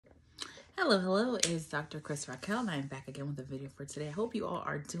Hello, it's Dr. Askkrystalracquel, and I'm back again with a video for today. I hope you all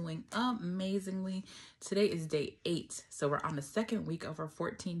are doing amazingly. Today is day 8, so we're on the second week of our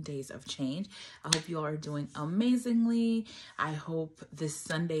 14 days of change. I hope you all are doing amazingly. I hope this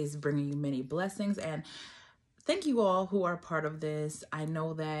Sunday is bringing you many blessings, and thank you all who are part of this. I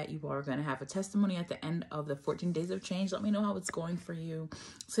know that you all are going to have a testimony at the end of the 14 days of change. Let me know how it's going for you.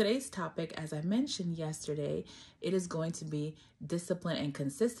 Today's topic, as I mentioned yesterday, it is going to be discipline and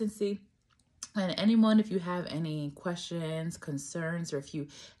consistency. And anyone, if you have any questions, concerns, or if you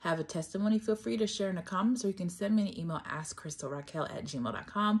have a testimony, feel free to share in the comments, or you can send me an email,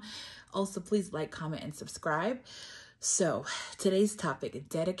 askkrystalracquel@gmail.com. Also, please like, comment, and subscribe. So today's topic,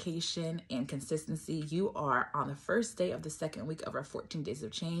 dedication and consistency. You are on the first day of the second week of our 14 days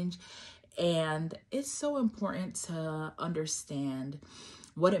of change. And it's so important to understand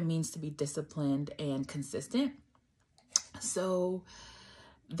what it means to be disciplined and consistent. So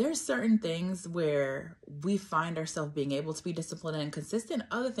there's certain things where we find ourselves being able to be disciplined and consistent,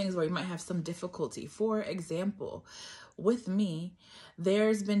 other things where we might have some difficulty. For example, with me,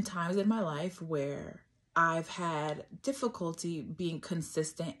 there's been times in my life where I've had difficulty being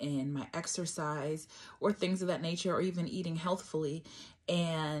consistent in my exercise or things of that nature, or even eating healthfully.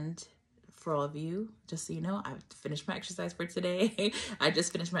 And for all of you, just so you know, I've finished my exercise for today. I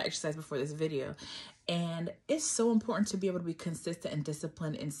just finished my exercise before this video. And it's so important to be able to be consistent and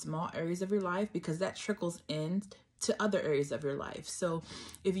disciplined in small areas of your life, because that trickles in to other areas of your life. So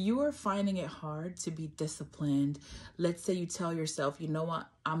if you are finding it hard to be disciplined, let's say you tell yourself, you know what,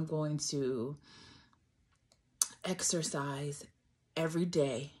 I'm going to exercise every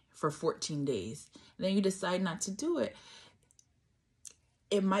day for 14 days. And then you decide not to do it.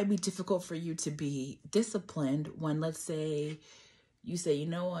 It might be difficult for you to be disciplined when, let's say, you say, you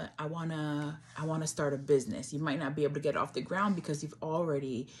know what, I wanna start a business. You might not be able to get off the ground because you've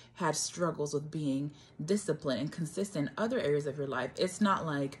already had struggles with being disciplined and consistent in other areas of your life. It's not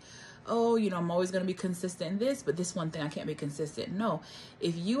like, oh, you know, I'm always going to be consistent in this, but this one thing I can't be consistent. No,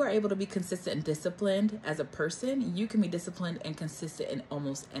 if you are able to be consistent and disciplined as a person, you can be disciplined and consistent in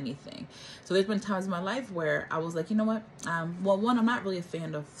almost anything. So there's been times in my life where I was like, you know what? Well, one, I'm not really a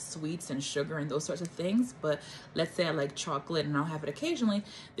fan of sweets and sugar and those sorts of things, but let's say I like chocolate and I'll have it occasionally.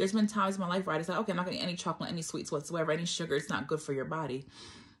 There's been times in my life where I decided, okay, I'm not going to eat any chocolate, any sweets whatsoever, any sugar. It's not good for your body.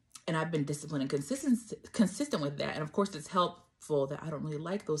 And I've been disciplined and consistent with that. And of course, it's helpful that I don't really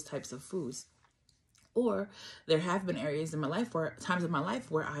like those types of foods. Or there have been times in my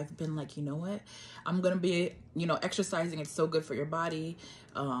life where I've been like, you know what, I'm going to be, exercising. It's so good for your body.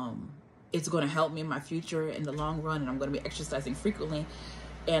 It's going to help me in my future in the long run, and I'm going to be exercising frequently.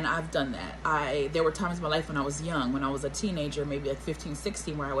 And I've done that. There were times in my life when I was young, when I was a teenager, maybe like 15,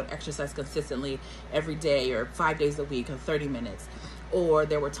 16, where I would exercise consistently every day or 5 days a week or 30 minutes. Or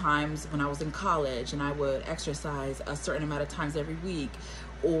there were times when I was in college and I would exercise a certain amount of times every week.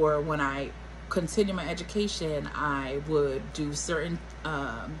 Or when I continued my education, I would do certain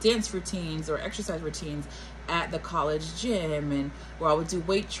dance routines or exercise routines at the college gym, and where I would do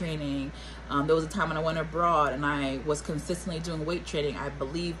weight training. There was a time when I went abroad and I was consistently doing weight training, I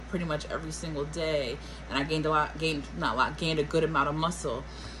believe pretty much every single day. And I gained a good amount of muscle.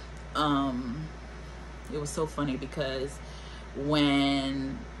 It was so funny because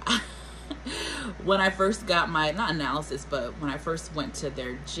when I first got my, not analysis, but when I first went to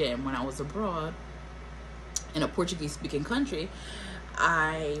their gym when I was abroad in a Portuguese speaking country,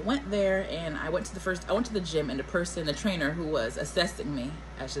 I went there and I went to the gym, and the trainer who was assessing me,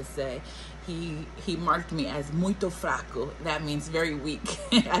 I should say, he marked me as muito fraco. That means very weak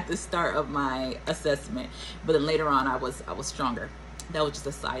at the start of my assessment. But then later on I was stronger. That was just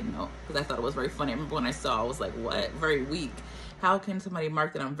a side note because I thought it was very funny. I remember when I saw, I was like, what? Very weak? How can somebody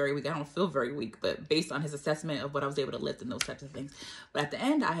mark that I'm very weak? I don't feel very weak, but based on his assessment of what I was able to lift and those types of things. But at the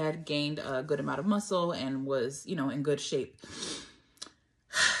end, I had gained a good amount of muscle and was, in good shape.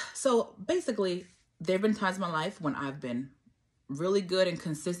 So basically, there have been times in my life when I've been really good and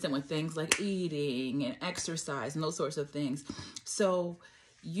consistent with things like eating and exercise and those sorts of things. So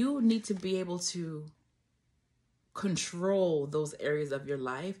you need to be able to control those areas of your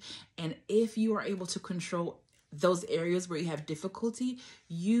life. And if you are able to control those areas where you have difficulty,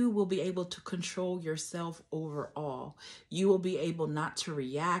 you will be able to control yourself overall. You will be able not to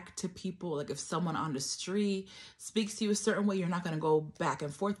react to people. Like if someone on the street speaks to you a certain way, you're not going to go back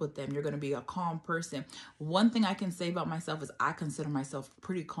and forth with them. You're going to be a calm person. One thing I can say about myself is I consider myself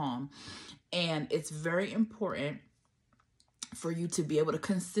pretty calm. And it's very important for you to be able to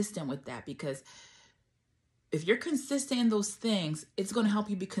consistent with that, because if you're consistent in those things, it's going to help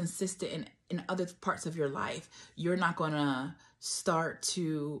you be consistent in other parts of your life. You're not going to start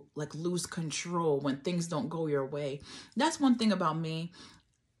to like lose control when things don't go your way. That's one thing about me.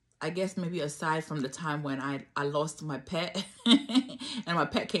 I guess maybe aside from the time when I lost my pet and my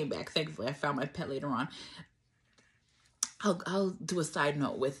pet came back. Thankfully, I found my pet later on. I'll do a side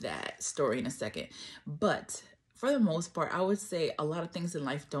note with that story in a second. But for the most part, I would say a lot of things in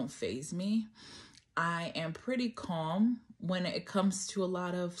life don't faze me. I am pretty calm when it comes to a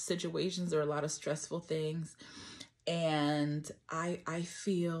lot of situations or a lot of stressful things. And I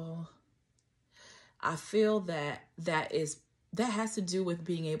feel that has to do with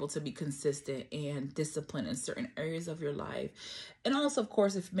being able to be consistent and disciplined in certain areas of your life. And also, of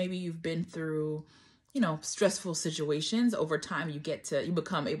course, if maybe you've been through, stressful situations, over time you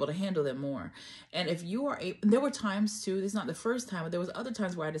become able to handle them more. And if you are there were times too, this is not the first time, but there was other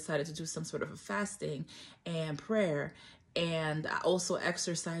times where I decided to do some sort of a fasting and prayer, and also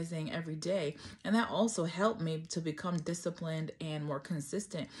exercising every day. And that also helped me to become disciplined and more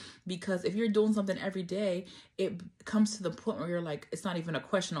consistent, because if you're doing something every day, it comes to the point where you're like, it's not even a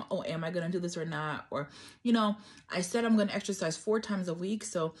question of, oh, am I going to do this or not? Or, I said I'm going to exercise 4 times a week,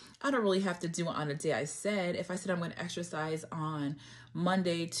 so I don't really have to do it on a day I said. If I said I'm going to exercise on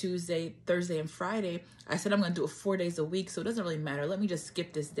Monday, Tuesday, Thursday, and Friday, I said I'm going to do it 4 days a week, so it doesn't really matter. Let me just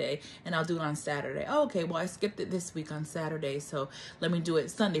skip this day and I'll do it on Saturday. Oh, okay, well, I skipped it this week on Saturday, so let me do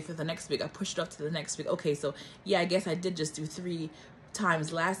it Sunday for the next week. I pushed it up to the next week. Okay, so yeah, I guess I did just do 3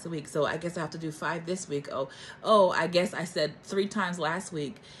 times last week, so I guess I have to do 5 this week. Oh, I guess I said 3 times last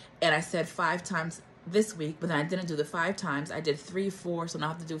week and I said 5 times this week, but then I didn't do the 5 times. I did 3, 4, so now I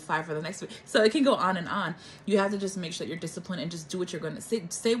have to do 5 for the next week. So it can go on and on. You have to just make sure that you're disciplined and just do what you're going to say.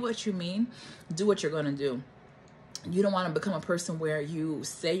 Say what you mean. Do what you're going to do. You don't want to become a person where you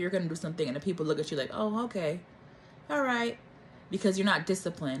say you're going to do something and the people look at you like, oh, okay, all right, because you're not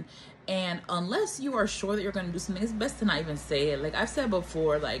disciplined. And unless you are sure that you're going to do something, it's best to not even say it. Like I've said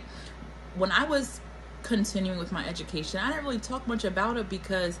before, like when I was continuing with my education, I didn't really talk much about it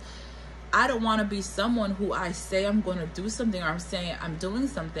because I don't want to be someone who I say I'm going to do something, or I'm saying I'm doing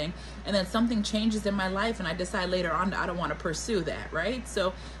something, and then something changes in my life and I decide later on that I don't want to pursue that, right?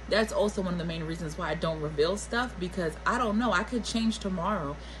 So that's also one of the main reasons why I don't reveal stuff, because I don't know. I could change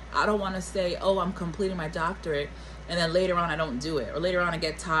tomorrow. I don't want to say, oh, I'm completing my doctorate, and then later on I don't do it, or later on I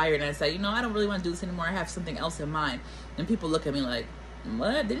get tired and I say, I don't really want to do this anymore. I have something else in mind. And people look at me like,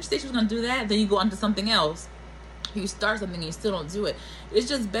 what? Didn't you say she was going to do that? Then you go on to something else. You start something and you still don't do it. It's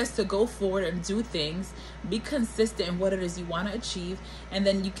just best to go forward and do things, be consistent in what it is you want to achieve, and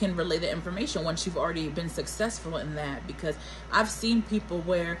then you can relay the information once you've already been successful in that. Because I've seen people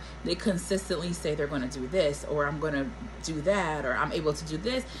where they consistently say they're going to do this, or I'm going to do that, or I'm able to do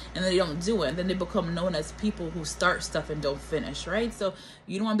this, and then they don't do it, and then they become known as people who start stuff and don't finish, right? So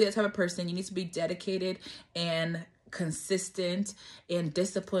you don't want to be that type of person. You need to be dedicated and consistent and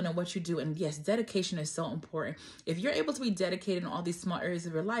disciplined in what you do. And yes, dedication is so important. If you're able to be dedicated in all these small areas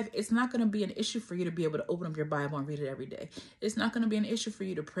of your life, it's not going to be an issue for you to be able to open up your Bible and read it every day. It's not going to be an issue for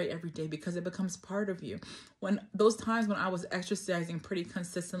you to pray every day, because it becomes part of you. When those times when I was exercising pretty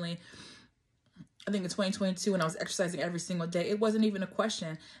consistently, I think in 2022, when I was exercising every single day, it wasn't even a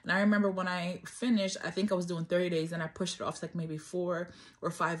question. And I remember when I finished, I think I was doing 30 days and I pushed it off to like maybe 4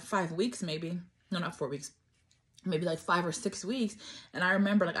 or 5 weeks, maybe. No, not 4 weeks. Maybe like 5 or 6 weeks. And I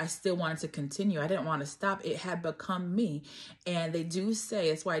remember like I still wanted to continue. I didn't want to stop. It had become me. And they do say,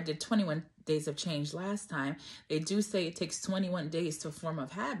 that's why I did 21 days of change last time. They do say it takes 21 days to form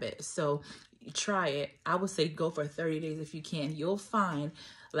a habit. So try it. I would say go for 30 days if you can. You'll find,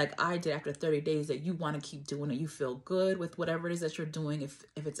 like I did after 30 days, that you want to keep doing it. You feel good with whatever it is that you're doing. If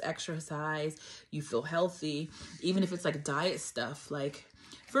it's exercise, you feel healthy. Even if it's like diet stuff. Like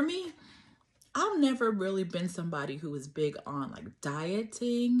for me, I've never really been somebody who is big on like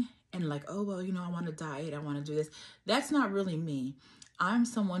dieting and like, oh, well, I want to diet. I want to do this. That's not really me. I'm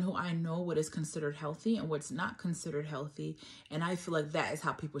someone who I know what is considered healthy and what's not considered healthy. And I feel like that is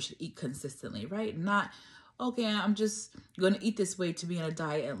how people should eat consistently, right? Not, okay, I'm just going to eat this way to be on a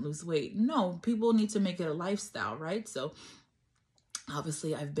diet and lose weight. No, people need to make it a lifestyle, right? So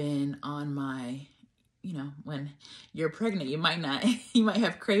obviously I've been on my, when you're pregnant, you might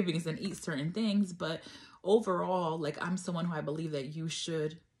have cravings and eat certain things, but overall, like I'm someone who I believe that you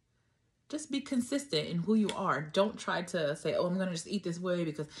should just be consistent in who you are. Don't try to say, oh, I'm going to just eat this way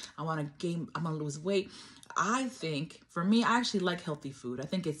because I want to lose weight. I think for me, I actually like healthy food. I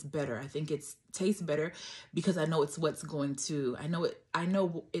think it's better. I think it tastes better because I know it's what is going to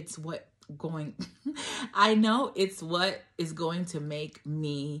make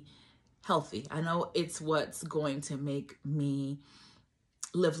me healthy. I know it's what's going to make me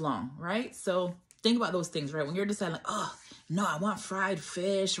live long, right? So Think about those things, right? When you're deciding like, oh, no, I want fried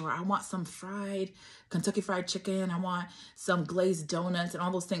fish, or I want some fried Kentucky Fried Chicken, I want some glazed donuts and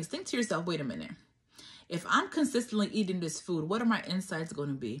all those things. Think to yourself, wait a minute. If I'm consistently eating this food, what are my insides going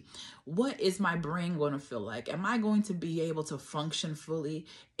to be? What is my brain going to feel like? Am I going to be able to function fully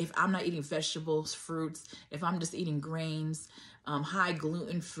if I'm not eating vegetables, fruits, if I'm just eating grains, high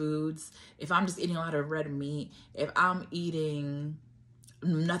gluten foods, if I'm just eating a lot of red meat, if I'm eating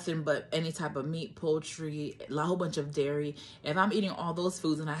nothing but any type of meat, poultry, a whole bunch of dairy. If I'm eating all those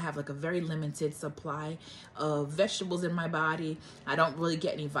foods and I have like a very limited supply of vegetables in my body, I don't really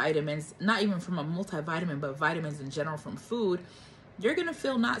get any vitamins, not even from a multivitamin, but vitamins in general from food, you're going to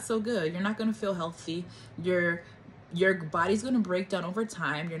feel not so good. You're not going to feel healthy. Your body's going to break down over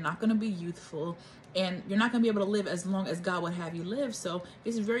time. You're not going to be youthful, and you're not going to be able to live as long as God would have you live. So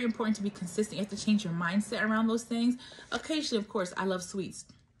it's very important to be consistent. You have to change your mindset around those things. Occasionally, of course, I love sweets.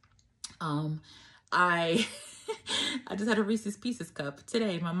 I just had a Reese's Pieces cup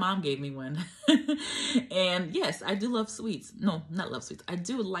today. My mom gave me one. And yes, I do love sweets. No, not love sweets. I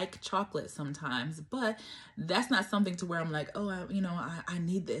do like chocolate sometimes, but that's not something to where I'm like, oh, I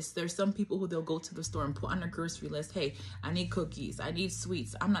need this. There's some people who they'll go to the store and put on their grocery list, hey, I need cookies, I need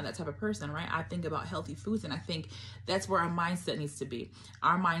sweets. I'm not that type of person, right? I think about healthy foods, and I think that's where our mindset needs to be.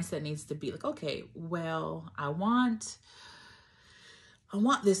 Our mindset needs to be like, okay, well, I want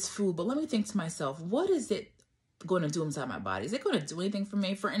this food, but let me think to myself, what is it going to do inside my body? Is it going to do anything for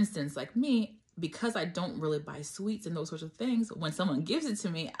me? For instance, like me, because I don't really buy sweets and those sorts of things, when someone gives it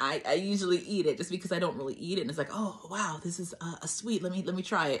to me, I usually eat it just because I don't really eat it. And it's like, oh, wow, this is a sweet. Let me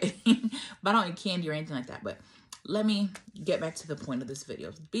try it. But I don't eat candy or anything like that. But let me get back to the point of this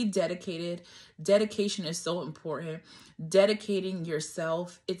video. Be dedicated. Dedication is so important. Dedicating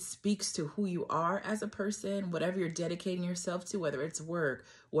yourself, it speaks to who you are as a person. Whatever you're dedicating yourself to, whether it's work,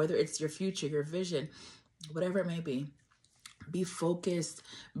 whether it's your future, your vision, whatever it may be. Be focused,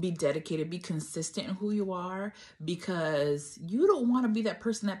 be dedicated, be consistent in who you are, because you don't want to be that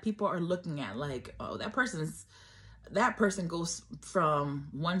person that people are looking at like, oh, that person goes from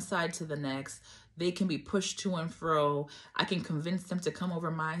one side to the next. They can be pushed to and fro. I can convince them to come over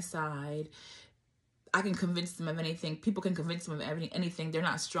my side. I can convince them of anything. People can convince them of anything. They're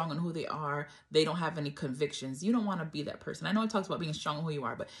not strong in who they are. They don't have any convictions. You don't want to be that person. I know it talks about being strong in who you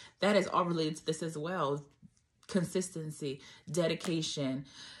are, but that is all related to this as well. Consistency, dedication,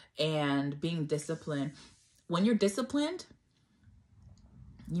 and being disciplined. When you're disciplined,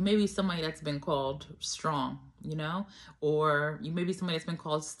 you may be somebody that's been called strong, or you may be somebody that's been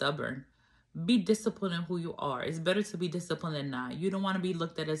called stubborn. Be disciplined in who you are. It's better to be disciplined than not. You don't want to be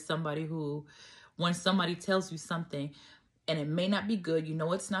looked at as somebody who, when somebody tells you something and it may not be good,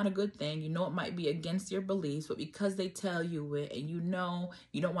 it's not a good thing, it might be against your beliefs, but because they tell you it and you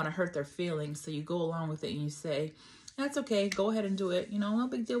don't want to hurt their feelings, so you go along with it and you say, that's okay, go ahead and do it, no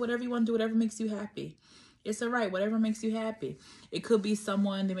big deal, whatever you want to do, whatever makes you happy. It's all right, whatever makes you happy. It could be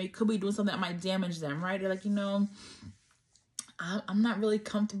someone, could be doing something that might damage them, right? They're like, I'm not really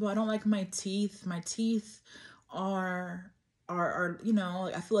comfortable. I don't like my teeth. My teeth are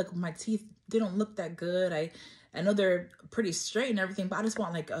I feel like my teeth, they don't look that good. I know they're pretty straight and everything, but I just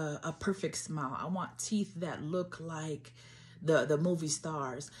want like a perfect smile. I want teeth that look like the movie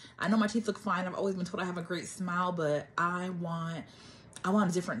stars. I know my teeth look fine. I've always been told I have a great smile, but I want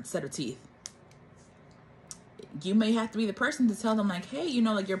a different set of teeth. You may have to be the person to tell them like, hey,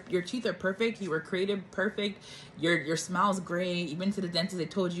 like your teeth are perfect. You were created perfect. Your smile's great. You've been to the dentist. They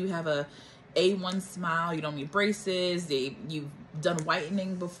told you have a A1 smile. You don't need braces. You've done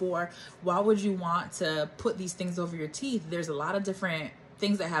whitening before. Why would you want to put these things over your teeth? There's a lot of different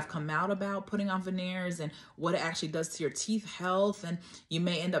things that have come out about putting on veneers and what it actually does to your teeth health. And you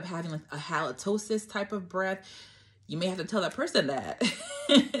may end up having like a halitosis type of breath. You may have to tell that person that.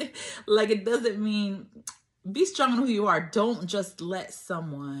 Like, it doesn't mean... Be strong in who you are. Don't just let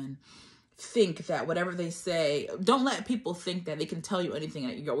someone think that whatever they say, don't let people think that they can tell you anything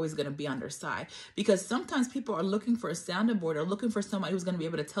and you're always going to be on their side. Because sometimes people are looking for a sounding board or looking for somebody who's going to be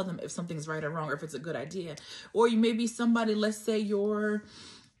able to tell them if something's right or wrong or if it's a good idea. Or you may be somebody, let's say you're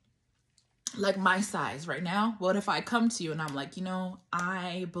like my size right now. What if I come to you and I'm like,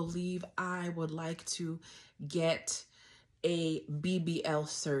 I believe I would like to get a BBL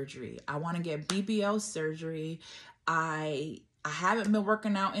surgery. I want to get BBL surgery. I haven't been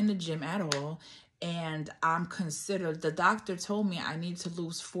working out in the gym at all, and the doctor told me I need to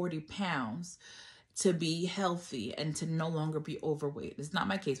lose 40 pounds to be healthy and to no longer be overweight. It's not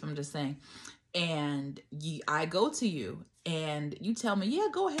my case, but I'm just saying, and I go to you and you tell me, yeah,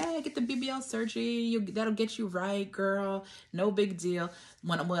 go ahead, get the BBL surgery. That'll get you right, girl. No big deal.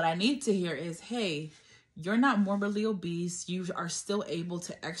 What I need to hear is, hey, you're not morbidly obese. You are still able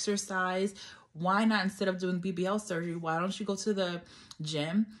to exercise. Why not, instead of doing BBL surgery, why don't you go to the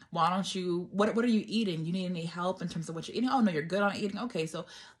gym? Why don't you, what are you eating? You need any help in terms of what you're eating? Oh, no, you're good on eating. Okay, so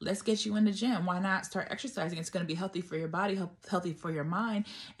let's get you in the gym. Why not start exercising? It's going to be healthy for your body, healthy for your mind.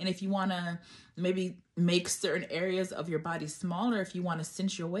 And if you want to maybe make certain areas of your body smaller, if you want to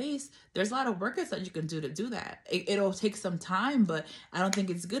cinch your waist, there's a lot of workouts that you can do to do that. It'll take some time, but I don't think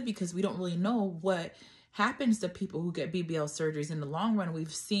it's good because we don't really know what happens to people who get BBL surgeries in the long run.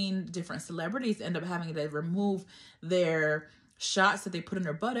 We've seen different celebrities end up having to remove their shots that they put in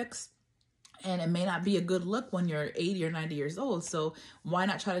their buttocks, and it may not be a good look when you're 80 or 90 years old. So why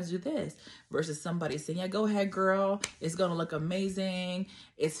not try to do this versus somebody saying, yeah, go ahead, girl. It's going to look amazing.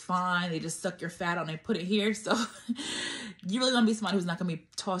 It's fine. They just suck your fat out and they put it here. So you really want to be somebody who's not going to be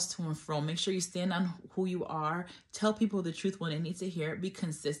tossed to and fro. Make sure you stand on who you are. Tell people the truth when they need to hear it. Be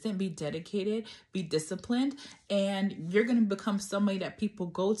consistent, be dedicated, be disciplined. And you're going to become somebody that people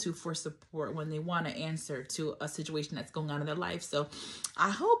go to for support when they want to answer to a situation that's going on in their life. So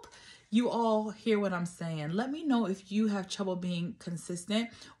I hope you all hear what I'm saying. Let me know if you have trouble being consistent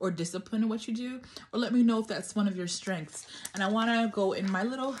or disciplined in what you do, or let me know if that's one of your strengths. And I want to go in my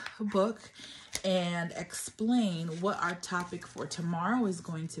little book and explain what our topic for tomorrow is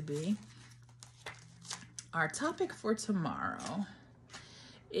going to be. Our topic for tomorrow,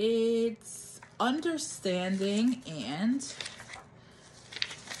 it's understanding and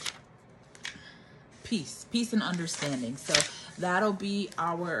peace and understanding. So that'll be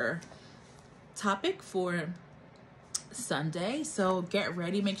our topic for Sunday. So get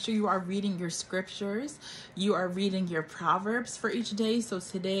ready. Make sure you are reading your scriptures. You are reading your Proverbs for each day. So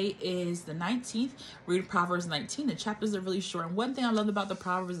today is the 19th. Read Proverbs 19. The chapters are really short. And one thing I love about the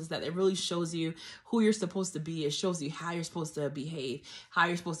Proverbs is that it really shows you who you're supposed to be. It shows you how you're supposed to behave, how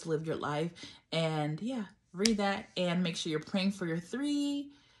you're supposed to live your life. And yeah, read that and make sure you're praying for your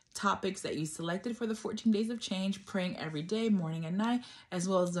 3 topics that you selected for the 14 days of change, praying every day, morning and night, as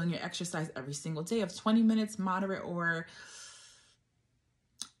well as doing your exercise every single day of 20 minutes, moderate or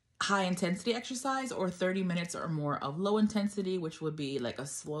high intensity exercise, or 30 minutes or more of low intensity, which would be like a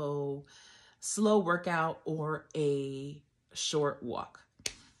slow workout or a short walk.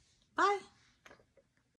 Bye.